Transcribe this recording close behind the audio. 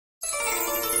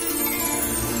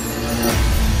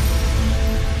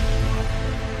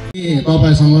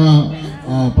तपाईसँग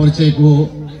परिचयको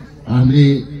हामीले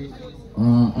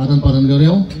आदान प्रदान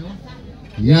गर्यौं।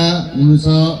 यहाँ हुनुहुन्छ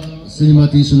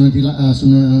श्रीमती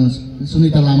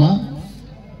सुनिता लामा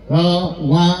र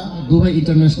उहाँ दुबई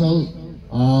इन्टरनेसनल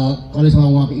कलेजमा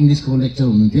उहाँको इङ्ग्लिसको लेक्चर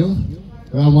हुनुहुन्थ्यो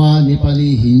र उहाँ नेपाली,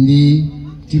 हिन्दी,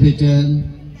 टिबेटन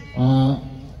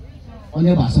अन्य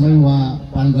भाषामा उहाँ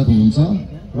पारङ्गत हुनुहुन्छ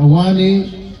र उहाँले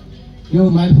यो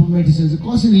माइन्डफुल मेडिटेसन चाहिँ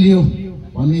कसरी लियो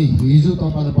भन्ने हिजो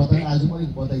तपाईँलाई बताए, आज पनि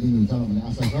बताइदिनुहुन्छ भन्ने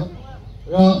आशा छ।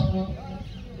 र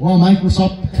उहाँ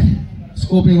माइक्रोसफ्ट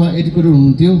स्कोपमा एडुकेटर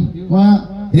हुनुहुन्थ्यो। उहाँ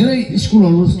धेरै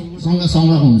स्कुलहरूसँग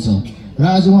संलग्न हुन्छ र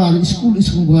आज उहाँहरू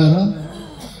स्कुल गएर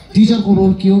टिचरको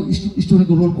रोल के हो,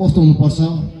 स्टुडेन्टको रोल कस्तो हुनुपर्छ,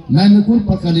 नानीले कुन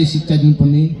प्रकारले शिक्षा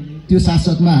दिनुपर्ने, त्यो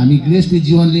साथसाथमा हामी गृहस्थी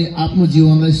जीवनले आफ्नो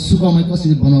जीवनलाई सुखमय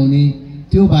कसरी बनाउने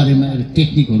त्यो बारेमा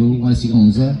टेक्निकहरू उहाँले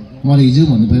सिकाउनुहुन्छ। मैले हिजो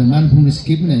भन्नुभयो माइन्डफुलनेस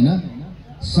के पनि होइन,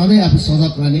 सधैँ आफू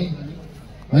सजग रहने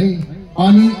है,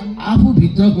 अनि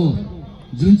आफूभित्रको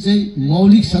जुन चाहिँ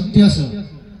मौलिक सत्य छ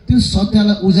त्यो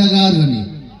सत्यलाई उजागर गर्ने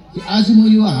कि आज म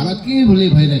यो हालत के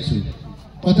भइरहेको छु,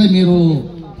 कतै मेरो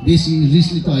बेसी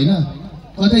रिसले त होइन,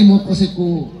 कतै म कसैको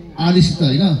आलिस त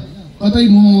होइन, कतै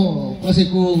म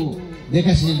कसैको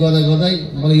देखासेखी गर्दै गर्दै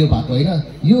मलाई यो भएको होइन।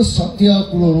 यो सत्य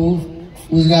कुरोहरू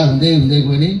उजागर हुँदै हुँदै गयो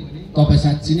भने तपाईँ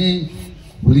साँच्ची नै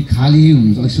भोलि खाली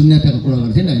हुन्छ। शून्यताको कुरा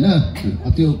गर्थेन होइन,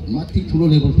 त्यो माथि ठुलो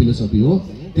लेभल फिलोसफी हो।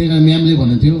 त्यही कारण म्यामले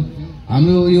भन्नुहुन्थ्यो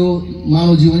हाम्रो यो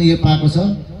मानव जीवन यो पाएको छ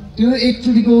त्यो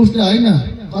एकचोटिको उसले होइन,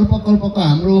 कल्पको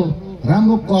हाम्रो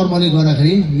राम्रो कर्मले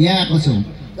गर्दाखेरि यहाँ आएको छौँ।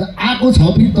 आएको छ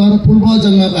पनि तर पूर्व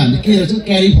जन्मको हामीले के गर्छ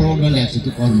क्यारी फरवर्ड गरेर ल्याएको छ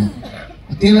त्यो कर्म।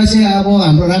 त्यसलाई चाहिँ अब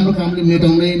हाम्रो राम्रो कामले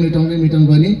मेटाउँदै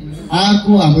गर्ने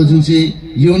अर्को हाम्रो जुन चाहिँ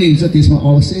योनि हुन्छ त्यसमा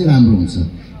अवश्य राम्रो हुन्छ।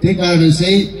 त्यही कारणले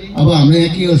चाहिँ अब हाम्रो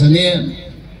यहाँ के गर्छ भने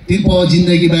तिर्प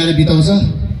जिन्दगी बाहिर बिताउँछ,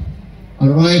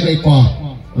 रहेको एक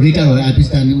रिटायर भएर आएपछि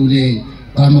त्यहाँदेखि उसले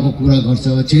धर्मको कुरा गर्छ,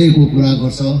 चेको कुरा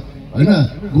गर्छ होइन,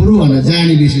 गुरु भनेर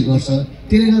जाने बेसी गर्छ।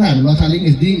 त्यसले गर्दा हामी लथालिङ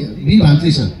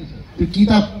बिभान्ति छ। त्यो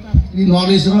किताब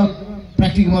नलेज र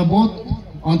प्र्याक्टिकलमा बहुत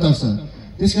अन्तर छ।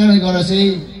 त्यस कारणले गर्दा चाहिँ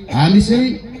हामी चाहिँ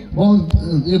बहुत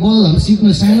हामी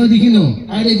सिक्नु सानोदेखि हो,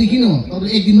 अहिलेदेखि हो,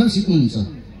 तपाईँ एक दिनमा पनि सिक्नुहुन्छ।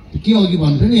 त्यो के अघि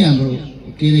भन्थ्यो नि हाम्रो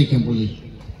के अरे खेम्पोले,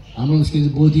 हाम्रो उसको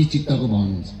बोधी चित्तको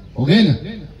भावना हुन्छ, हो कि होइन?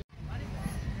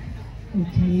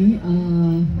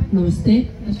 नमस्ते,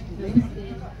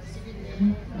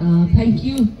 थ्याङ्क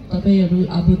यू। तपाईँहरू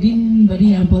अब दिनभरि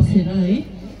यहाँ बसेर है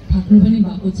थाक्नु पनि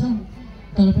भएको छ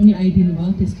तर पनि आइदिनु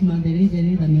भयो, त्यसकोमा धेरै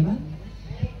धेरै धन्यवाद।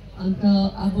 अन्त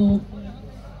अब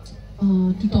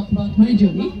to talk about my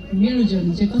journey, मेरो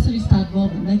जर्नी चाहिँ कसरी स्टार्ट भयो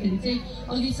भन्दाखेरि चाहिँ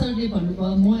अघि सरले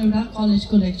भन्नुभयो म एउटा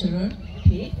कलेजको लेक्चरर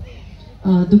थिएँ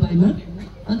दुबईमा।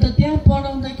 अन्त त्यहाँ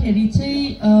पढाउँदाखेरि चाहिँ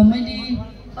मैले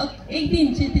एक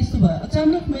दिन चाहिँ त्यस्तो भयो,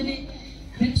 अचानक मैले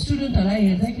मेरो स्टुडेन्टहरूलाई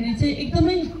हेर्दाखेरि चाहिँ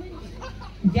एकदमै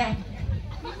ग्याप,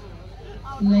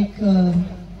 लाइक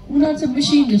उनीहरू चाहिँ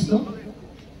मेसिन जस्तो,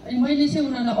 अनि मैले चाहिँ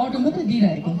उनीहरूलाई अर्डर मात्रै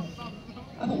दिइरहेको।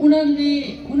 अब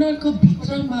उनीहरूको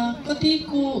भित्रमा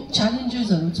कतिको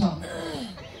च्यालेन्जेसहरू छ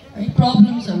है,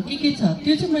 प्रब्लम्सहरू के छ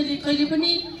त्यो चाहिँ मैले कहिले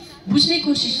पनि बुझ्ने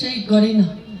कोसिस चाहिँ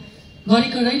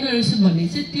गरेको रहेन रहेछ भन्ने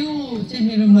चाहिँ त्यो चाहिँ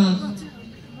मेरोमा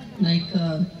लाइक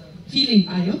फिलिङ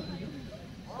आयो।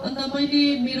 अन्त मैले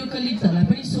मेरो कलिग्सहरूलाई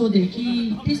पनि सोधेँ कि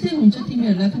त्यस्तै हुन्छ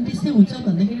तिमीहरूलाई पनि त्यस्तै हुन्छ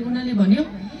भन्दाखेरि उनीहरूले भन्यो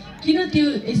किन त्यो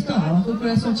यस्तो हावाको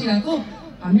कुरा सोचिरहेको,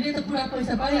 हामीले त पुरा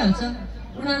पैसा पाइहाल्छ,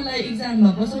 उनीहरूलाई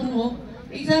इक्जाममा बसाउनु हो,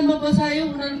 इक्जाममा बसायो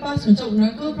उनीहरू पास हुन्छ,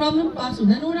 उनीहरूको प्रब्लम पास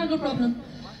हुँदैन, उनीहरूको प्रब्लम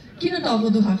किन टाउको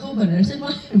दुखाएको भनेर चाहिँ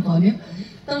मलाई भन्यो।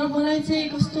 तर मलाई चाहिँ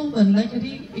कस्तो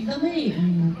भन्दाखेरि एकदमै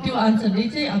त्यो आन्सरले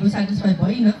चाहिँ अब सेटिस्फाई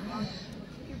भइनँ।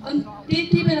 अनि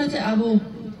त्यति बेला चाहिँ अब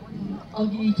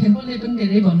अघि खेम्पोले पनि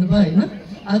धेरै भन्नुभयो होइन,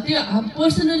 त्यो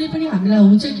पर्सनली पनि हामीलाई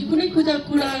हुन्छ कि कुनै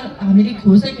कुरा हामीले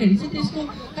खोज्दाखेरि चाहिँ त्यसको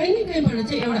कहीँ न कहीँबाट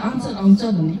चाहिँ एउटा आन्सर आउँछ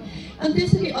भन्ने। अनि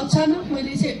त्यसरी अचानक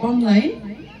मैले चाहिँ अनलाइन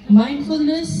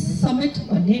माइन्डफुलनेस समिट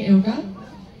भन्ने एउटा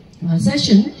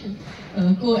सेसन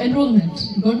को एनरोलमेन्ट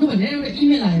गर्नु भनेर एउटा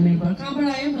इमेल आयो मेरोबाट, कहाँबाट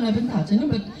आयो मलाई पनि थाहा छैन,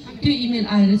 बट त्यो इमेल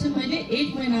आएर चाहिँ मैले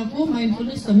 1 महिनाको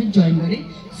माइन्डफुलनेस समिट जोइन गरेँ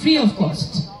फ्री अफ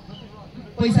कस्ट,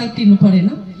 पैसा तिर्नु परेन।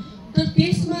 तर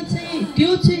त्यसमा चाहिँ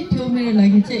त्यो मेरो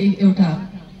लागि चाहिँ एउटा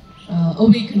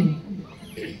अवेकनिङ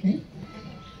है।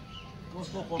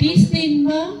 30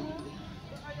 दिनमा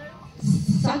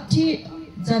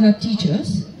 60जना teachers,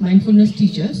 mindfulness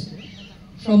teachers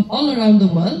from all around the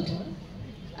world,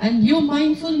 and यो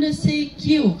माइन्डफुलनेस चाहिँ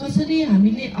के हो, कसरी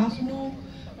हामीले आफ्नो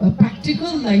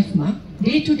प्र्याक्टिकल लाइफमा,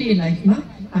 डे टु डे लाइफमा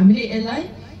हामीले यसलाई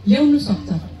ल्याउन सक्छ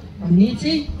भन्ने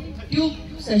चाहिँ त्यो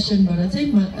सेसनबाट चाहिँ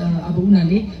अब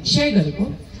उनीहरूले सेयर गरेको।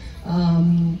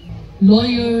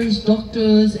 lawyers,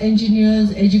 doctors,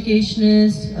 engineers,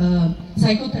 educationists,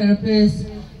 psychotherapists,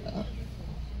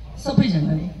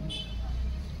 सबैजनाले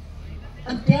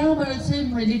अनि त्यहाँबाट चाहिँ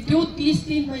मैले त्यो 30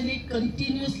 दिन मैले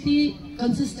कन्टिन्युअसली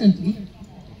कन्सिस्टेन्टली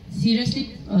सिरियसली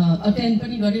अटेन्ड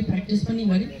पनि गरेँ, प्र्याक्टिस पनि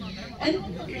गरेँ एन्ड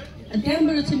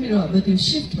त्यहाँबाट चाहिँ मेरो अब त्यो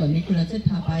शिफ्ट भन्ने कुरा चाहिँ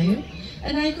थाहा पायो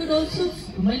एन्ड आई कुड अल्सो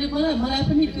मलाई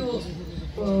पनि त्यो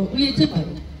उयो चाहिँ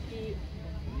भयो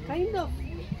काइन्ड अफ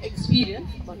एक्सपिरियन्स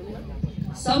भनौँ न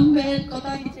समवेयर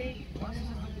कता चाहिँ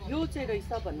यो चाहिँ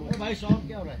रहेछ भन्ने भाइ साउन्ड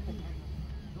क्या हो रहा है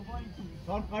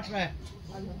साउन्ड कट रहा है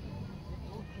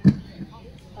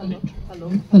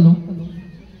हेलो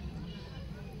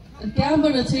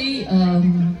त्यहाँबाट चाहिँ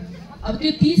अब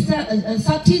त्यो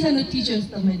 60 जना टिचर्स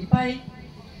त मैले पाएँ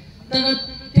तर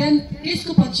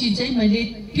त्यसको पछि चाहिँ मैले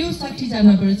त्यो 60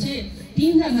 जनाबाट चाहिँ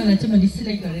 3 जनालाई चाहिँ मैले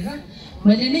सिलेक्ट गरेर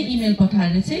मैले नै इमेल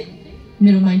पठाएर चाहिँ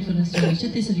मेरो माइन्डफुलनेस जर्नी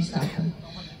चाहिँ त्यसरी स्टार्ट गरेँ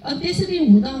अनि त्यसरी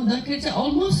हुँदाखेरि चाहिँ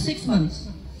अलमोस्ट 6 मन्थ्स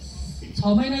 6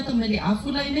 महिना त मैले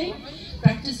आफूलाई नै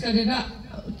प्र्याक्टिस गरेर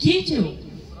के थियो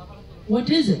वाट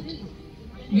इज इट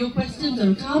यो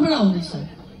क्वेसन्सहरू कहाँबाट आउँदैछ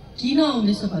किन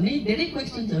आउँदैछ भने धेरै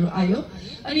क्वेसन्सहरू आयो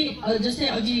अनि जस्तै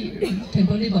अघि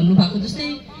ठेम्पोले भन्नुभएको जस्तै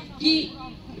कि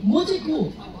म चाहिँ को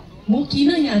म किन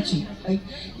यहाँ छु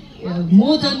म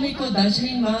जन्मेको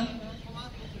दार्जिलिङमा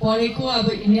पढेको अब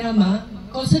इन्डियामा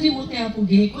कसरी म त्यहाँ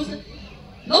पुगेँ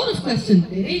लट अफ क्वेसन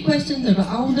धेरै क्वेसन्सहरू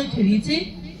आउँदाखेरि चाहिँ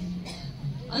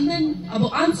अनि देन अब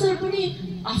आन्सर पनि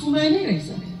आफूमा नै रहेछ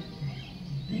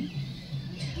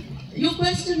यो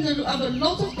क्वेसन्सहरू अब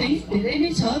लट अफ थिङ्स धेरै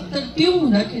नै छ तर त्यो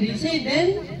हुँदाखेरि चाहिँ देन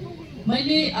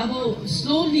मैले अब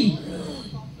स्लोली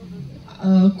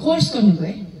कोर्स गर्नु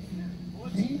गएँ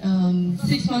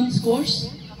 6 मन्थ्स कोर्स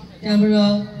त्यहाँबाट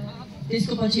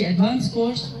त्यसको पछि एडभान्स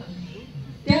कोर्स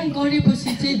त्यहाँ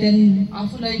गरेपछि चाहिँ देन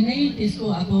आफूलाई नै त्यसको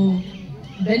अब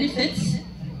बेनिफिट्स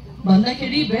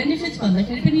भन्दाखेरि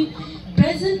पनि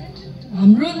प्रेजेन्ट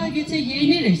हाम्रो लागि चाहिँ यही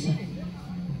नै रहेछ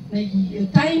लाइक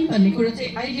टाइम भन्ने कुरा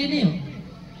चाहिँ अहिले नै हो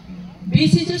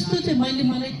बेसी जस्तो चाहिँ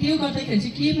मलाई त्यो गर्दाखेरि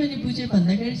चाहिँ के मैले बुझेँ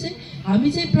भन्दाखेरि चाहिँ हामी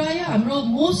चाहिँ प्रायः हाम्रो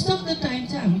मोस्ट अफ द टाइम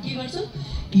चाहिँ हामी के गर्छौँ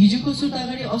हिजोको सुर्ता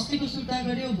गऱ्यो अस्तिको सुर्ता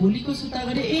गऱ्यो भोलिको सुर्ता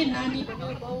गऱ्यो नानी भन्यो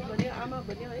बाउ भन्यो आमा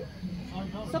भन्यो है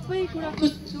सबै कुराको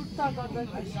सुर्ता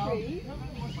गर्दाखेरि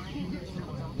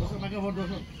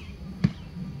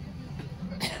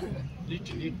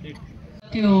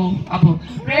त्यो अब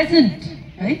प्रेजेन्ट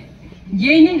है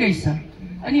यही नै रहेछ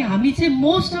अनि हामी चाहिँ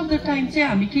मोस्ट अफ द टाइम चाहिँ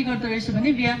हामी के गर्दो रहेछ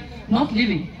भने वी आर नट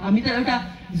लिभिङ हामी त एउटा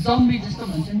जम्बी जस्तो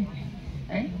भन्छ नि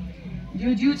है यो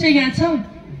जिउ चाहिँ यहाँ छ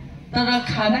तर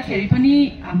खाँदाखेरि पनि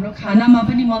हाम्रो खानामा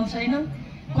पनि मन छैन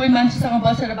कोही मान्छेसँग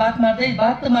बसेर बात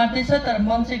त मार्दैछ तर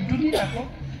मन चाहिँ डुलिरहेको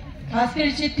खास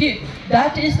गरी चाहिँ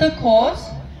that is the cause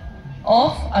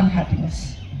of unhappiness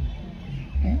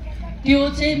त्यो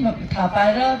चाहिँ थाहा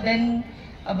पाएर देन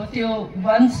अब त्यो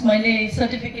वन्स मैले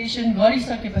सर्टिफिकेसन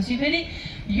गरिसकेपछि फेरि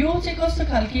यो चाहिँ कस्तो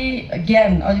खालके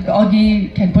ज्ञान अघि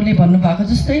ठेम्पोले भन्नुभएको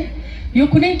जस्तै यो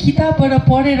कुनै किताबबाट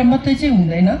पढेर मात्रै चाहिँ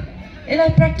हुँदैन यसलाई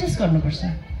प्र्याक्टिस गर्नुपर्छ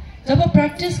जब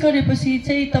प्र्याक्टिस गरेपछि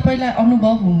चाहिँ तपाईँलाई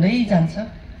अनुभव हुँदै जान्छ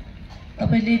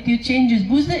तपाईँले त्यो चेन्जेस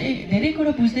बुझ्दै धेरै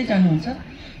कुरा बुझ्दै जानुहुन्छ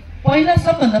पहिला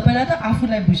सबभन्दा पहिला त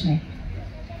आफूलाई बुझ्ने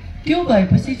त्यो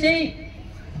भएपछि चाहिँ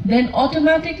देन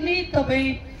अटोमेटिकली तपाईँ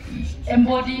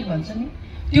एम्बडी भन्छ नि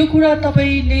त्यो कुरा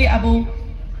तपाईँले अब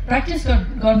प्र्याक्टिस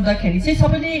गर्दाखेरि चाहिँ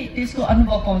सबैले त्यसको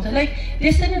अनुभव पाउँछ लाइक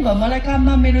त्यस्तै नै भयो मलाई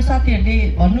काममा मेरो साथीहरूले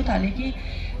भन्नु थाले कि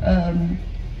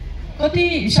कति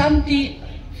शान्ति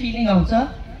फिलिङ आउँछ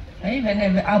है भने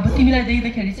अब तिमीलाई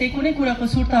देख्दाखेरि चाहिँ कुनै कुराको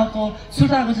सुर्ताको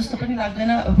जस्तो पनि लाग्दैन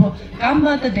अब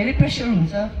काममा त धेरै प्रेसर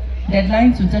हुन्छ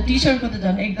डेडलाइन्स हुन्छ टिचरको त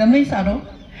झन् एकदमै साह्रो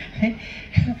है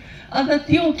अन्त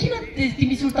त्यो किन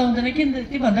तिमी सुर्ता हुँदैन किन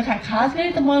त्यो भन्दा खास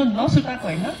गरी त म नसुर्ताएको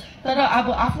होइन तर अब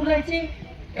आफूलाई चाहिँ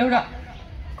एउटा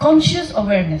कन्सियस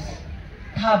अवेरनेस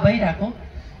थाहा भइरहेको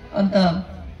अन्त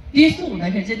त्यस्तो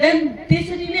हुँदाखेरि चाहिँ देन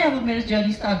त्यसरी नै अब मेरो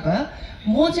जर्नी स्टार्ट भयो म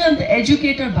चाहिँ अन्त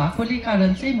एजुकेटर भएकोले कारण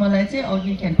चाहिँ मलाई चाहिँ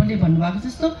अघि खेम्पोले भन्नुभएको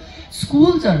जस्तो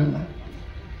स्कुल्सहरूमा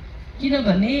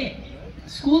किनभने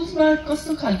स्कुल्समा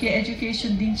कस्तो खालके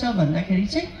एजुकेसन दिन्छ भन्दाखेरि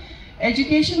चाहिँ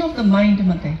एजुकेसन अफ द माइन्ड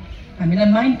मात्रै हामीलाई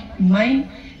माइन्ड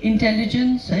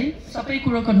इन्टेलिजेन्स है सबै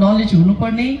कुरोको नलेज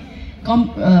हुनुपर्ने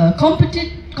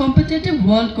कम्पिटेटिभ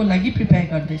वर्ल्डको लागि प्रिपेयर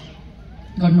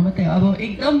गर्नु मात्रै अब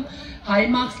एकदम हाई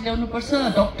मार्क्स ल्याउनुपर्छ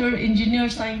डक्टर इन्जिनियर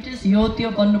साइन्टिस्ट यो त्यो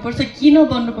बन्नुपर्छ किन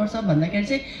बन्नुपर्छ भन्दाखेरि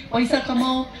चाहिँ पैसा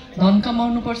कमाऊ धन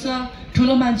कमाउनुपर्छ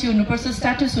ठुलो मान्छे हुनुपर्छ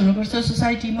स्ट्याटस हुनुपर्छ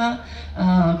सोसाइटीमा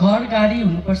घर गाडी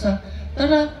हुनुपर्छ तर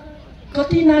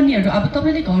कति नानीहरू अब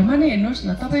तपाईँले घरमा नै हेर्नुहोस् न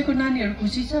तपाईँको नानीहरू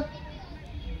खुसी छ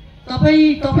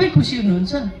तपाईँ खुसी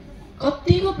हुनुहुन्छ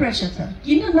कतिको प्रेसर छ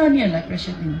किन नानीहरूलाई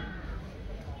प्रेसर दिनु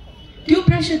त्यो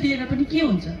प्रेसर दिएर पनि के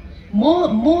हुन्छ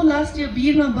म लास्ट इयर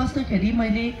बिएमा बस्दाखेरि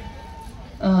मैले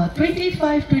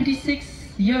 25-26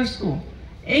 इयर्सको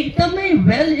एकदमै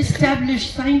well establish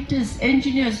scientist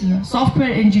engineers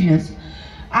software engineers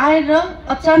आएर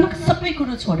अचानक सबै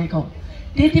कुरो छोडेको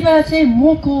त्यति बेला चाहिँ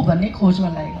म को भन्ने खोजमा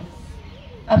लागेको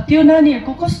अब त्यो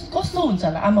नानीहरूको कस्तो हुन्छ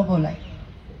होला आमा बाउलाई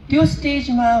त्यो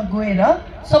स्टेजमा गएर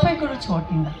सबै कुरो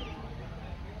छोडिदिँदा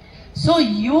सो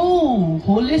यो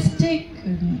होलिस्टिक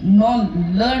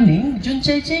लर्निङ जुन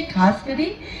चाहिँ खास गरी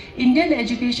इन्डियन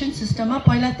एजुकेसन सिस्टममा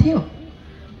पहिला थियो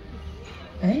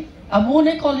है अब म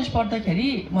नै कलेज पढ्दाखेरि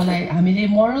मलाई हामीले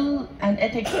मोरल एन्ड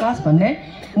एथिक्स क्लास भन्ने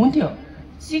हुन्थ्यो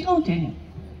सिकाउँथ्यो नि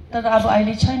तर अब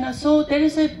अहिले छैन सो देयर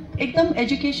इज एकदम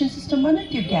एजुकेसन सिस्टममा नै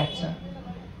त्यो ग्याप छ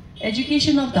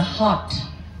एजुकेसन अफ द हार्ट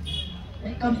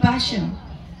है कम्प्यासन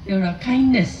एउटा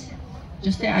काइन्डनेस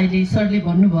जस्तै अहिले सरले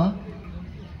भन्नुभयो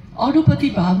अरूप्रति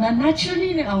भावना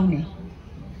नेचुरली नै आउने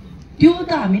त्यो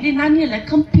त हामीले नानीहरूलाई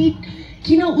कम्पिट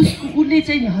किन उसले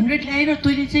चाहिँ 100 ल्याएर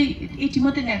तैँले चाहिँ 80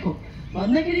 मात्रै ल्याएको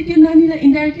भन्दाखेरि त्यो नानीलाई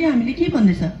इन्डाइरेक्टली हामीले के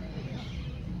भन्दैछ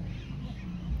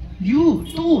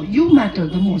यु म्याटर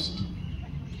द मोस्ट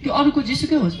त्यो अरूको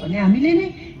जेसुकै होस् भने हामीले नै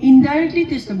इन्डाइरेक्टली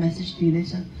त्यस्तो मेसेज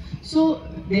दिँदैछ सो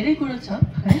धेरै कुरो छ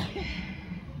है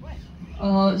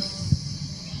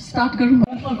स्टार्ट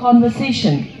गरौँ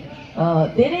कन्भर्सेसन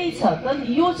धेरै छ तर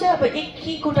यो चाहिँ अब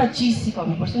एकैवटा चिज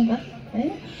सिकाउनुपर्छ नि त है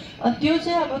अनि त्यो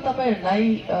चाहिँ अब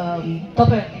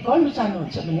तपाईँहरूले गर्नु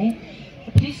चाहनुहुन्छ भने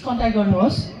प्लिज कन्ट्याक्ट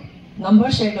गर्नुहोस्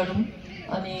नम्बर सेयर गरौँ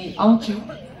अनि आउँछु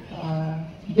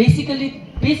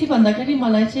बेसी भन्दाखेरि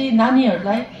मलाई चाहिँ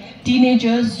नानीहरूलाई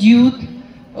टिनेजर्स युथ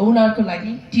उनीहरूको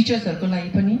लागि टिचर्सहरूको लागि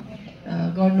पनि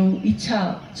गर्नु इच्छा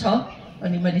छ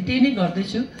अनि मैले त्यही नै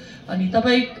गर्दैछु अनि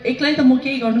तपाईँ एक्लै त म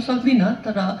केही गर्नु सक्दिनँ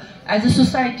तर एज अ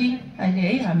सोसाइटी अहिले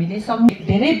है हामीले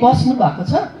धेरै बस्नु भएको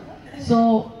छ सो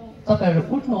तपाईँहरू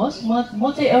उठ्नुहोस्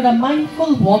म चाहिँ एउटा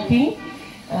माइन्डफुल वकिङ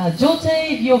जो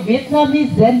चाहिँ यो भियतनामी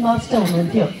जेन मास्टर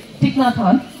हुनुहुन्थ्यो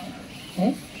टिक्नाथन है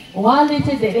उहाँले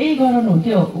चाहिँ धेरै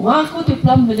गराउनुहुन्थ्यो उहाँको त्यो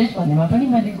प्लम भिलेज भन्नेमा पनि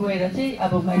मैले गएर चाहिँ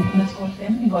अब माइन्डफुलनेस कोर्स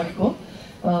पनि गरेको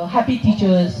happy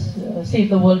teachers save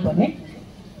the world भन्ने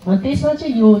त्यसमा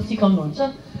चाहिँ यो सिकाउनुहुन्छ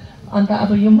अन्त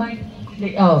अब यो माइन्डले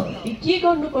के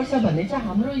गर्नुपर्छ भन्ने चाहिँ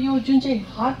हाम्रो यो जुन चाहिँ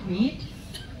हार्ट बिट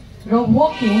र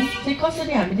वकिङ चाहिँ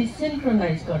कसरी हामीले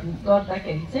सिन्क्रोनाइज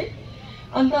गर्दाखेरि चाहिँ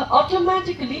अन्त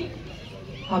अटोमेटिकली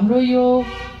हाम्रो यो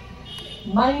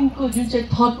माइन्डको जुन चाहिँ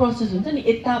थट प्रोसेस हुन्छ नि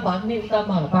यता भाग्ने उता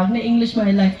भाग्ने इङ्ग्लिसमा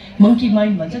यसलाई मङ्की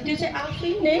माइन्ड भन्छ त्यो चाहिँ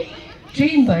आफै नै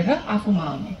ट्रेन भएर आफूमा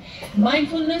आउने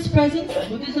माइन्डफुलनेस प्रेजेन्स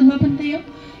बुद्धिज्ममा पनि त्यही हो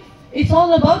it's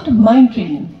all about mind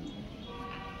training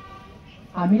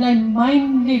हामीलाई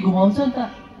माइन्डले घुमाउँछ नि त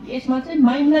यसमा चाहिँ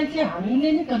माइन्डलाई चाहिँ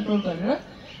हामीले नै कन्ट्रोल गरेर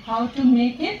how to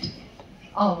make it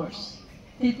hours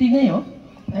त्यति नै हो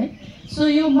है सो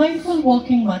यो माइन्डफुल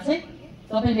वकिङमा चाहिँ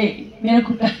तपाईँले मेरो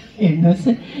खुट्टा हेर्नुहोस्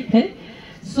है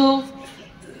सो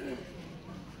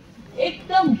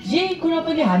एकदम जे कुरा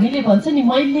पनि हामीले भन्छ नि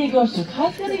मैले गर्छु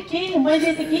खास गरी केही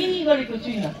मैले त केही गरेको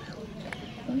छुइनँ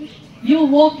यो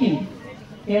वकिङ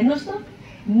हेर्नुहोस् त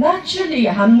नेचुरली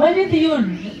मैले त यो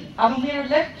अब मेरो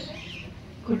लेफ्ट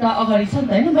खुट्टा अगाडि छ नि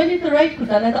त होइन मैले त राइट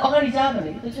खुट्टालाई त अगाडि जा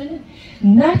भनेको त छैन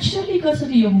नेचुरली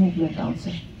कसरी यो मुभमेन्ट आउँछ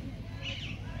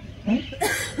है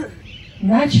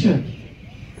नेचुरल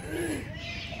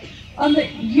अन्त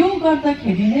यो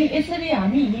गर्दाखेरि नै यसरी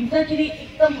हामी हिँड्दाखेरि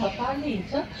एकदम हतारले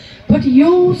हिँड्छ बट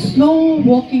यो स्लो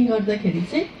वकिङ गर्दाखेरि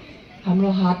चाहिँ हाम्रो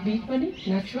हार्ट बिट पनि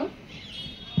नेचुरल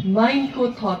माइन्डको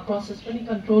थट प्रोसेस पनि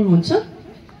कन्ट्रोल हुन्छ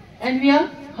एन्ड वी आर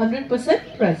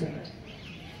 100%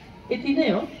 प्रेजेन्ट यति नै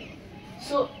हो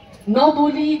सो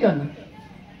नबोलिकन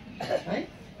है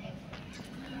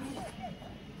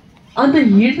अन्त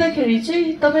हिँड्दाखेरि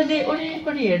चाहिँ तपाईँले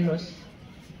वरिपरि हेर्नुहोस्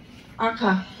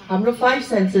आँखा हाम्रो 5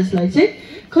 सेन्सेसलाई चाहिँ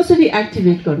कसरी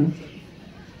एक्टिभेट गर्नु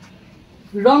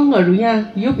रङहरू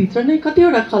यहाँ यो भित्र नै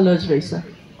कतिवटा कलर्स रहेछ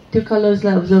त्यो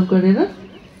कलर्सलाई अब्जर्भ गरेर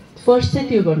फर्स्ट चाहिँ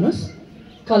त्यो गर्नुहोस्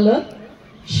कलर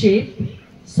शेप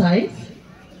साइज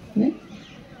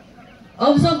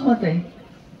अब्जर्भ मात्रै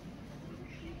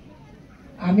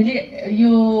हामीले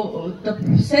यो द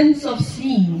सेन्स अफ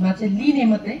सिइङमा चाहिँ लिने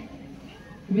मात्रै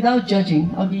विदाउट जजिङ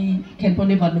अघि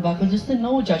खेलपोले भन्नुभएको जस्तै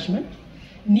नो जजमेन्ट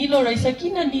नीलो रहेछ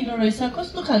किन नीलो रहेछ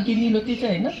कस्तो खालको नीलो त्यो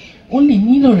चाहिँ होइन ओन्ली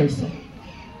नीलो रहेछ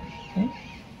है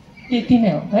त्यति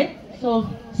नै हो है सो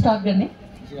स्टार्ट गर्ने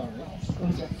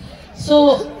हुन्छ सो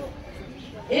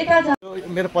यता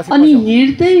अनि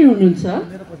हिँड्दै हुनुहुन्छ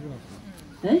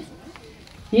है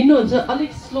हिँड्नुहुन्छ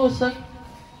अलिक स्लो सर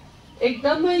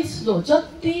एकदमै स्लो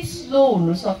जति स्लो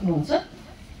हुनु सक्नुहुन्छ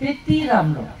त्यति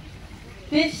राम्रो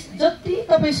त्यस जति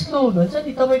तपाईँ स्लो हुनुहुन्छ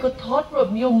नि तपाईँको थट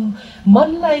यो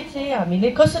मनलाई चाहिँ हामीले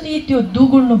कसरी त्यो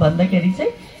दुगुर्नु भन्दाखेरि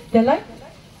चाहिँ त्यसलाई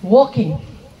वकिङ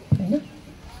होइन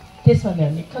त्यसमा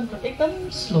हामी कन्ट्रोल एकदम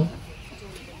स्लो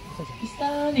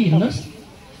बिस्तारै हिँड्नुहोस्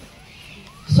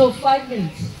सो 5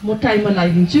 मिनट्स म टाइममा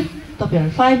लगाइदिन्छु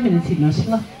तपाईँहरू 5 मिनट्स हिँड्नुहोस्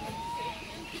ल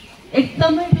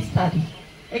एकदमै बिस्तारै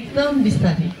एकदम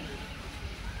बिस्तारै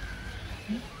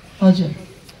हजुर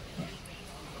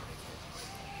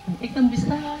एकदम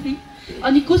बिस्तारै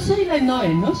अनि कसैलाई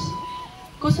नहेर्नुहोस्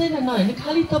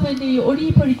खालि तपाईँले यो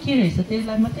वरिपरि के रहेछ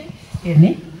त्यसलाई मात्रै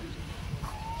हेर्ने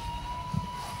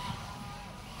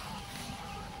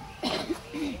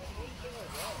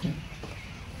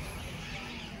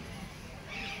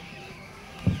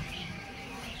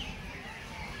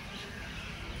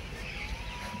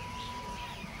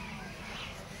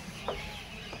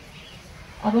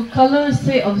अब कलर्स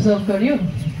चाहिँ अब्जर्भ गर्यो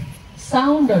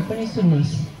साउन्डहरू पनि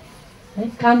सुन्नुहोस् है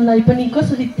कानलाई पनि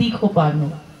कसरी तिखो पार्नु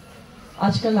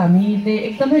आजकल हामीले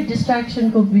एकदमै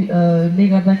डिस्ट्र्याक्सनको ले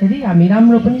गर्दाखेरि हामी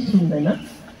राम्रो पनि सुन्दैन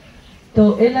त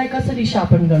यसलाई कसरी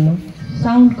शार्पन गर्नु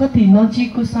साउन्ड कति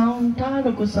नजिकको साउन्ड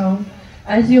टाढोको साउन्ड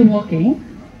एज यु वकिङ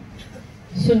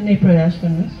सुन्ने प्रयास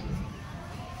गर्नुहोस्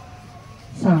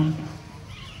साउन्ड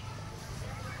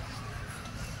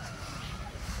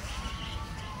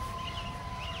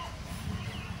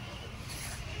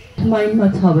माइन्डमा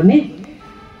छ भने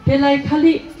त्यसलाई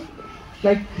खालि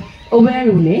लाइक अवेर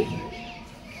हुने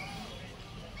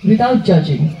विदाउट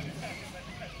जजिङ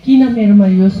किन मेरोमा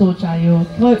यो सोच आयो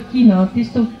किन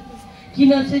त्यस्तो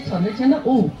किन चाहिँ छँदै छैन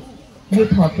ओ यो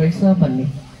थट रहेछ भन्ने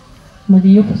मैले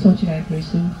यो सोचिरहेको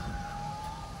रहेछु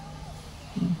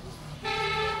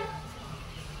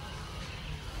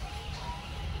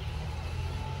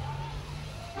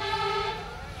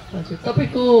हजुर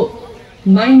तपाईँको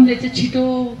माइन्डले चाहिँ छिटो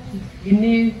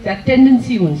हिँड्ने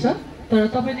टेन्डेन्सी हुन्छ तर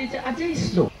तपाईँले चाहिँ अझै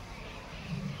slow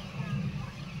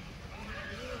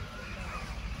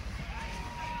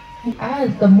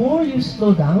as the more you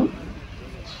slow down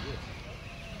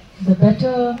the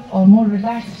better or more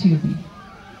relaxed you'll be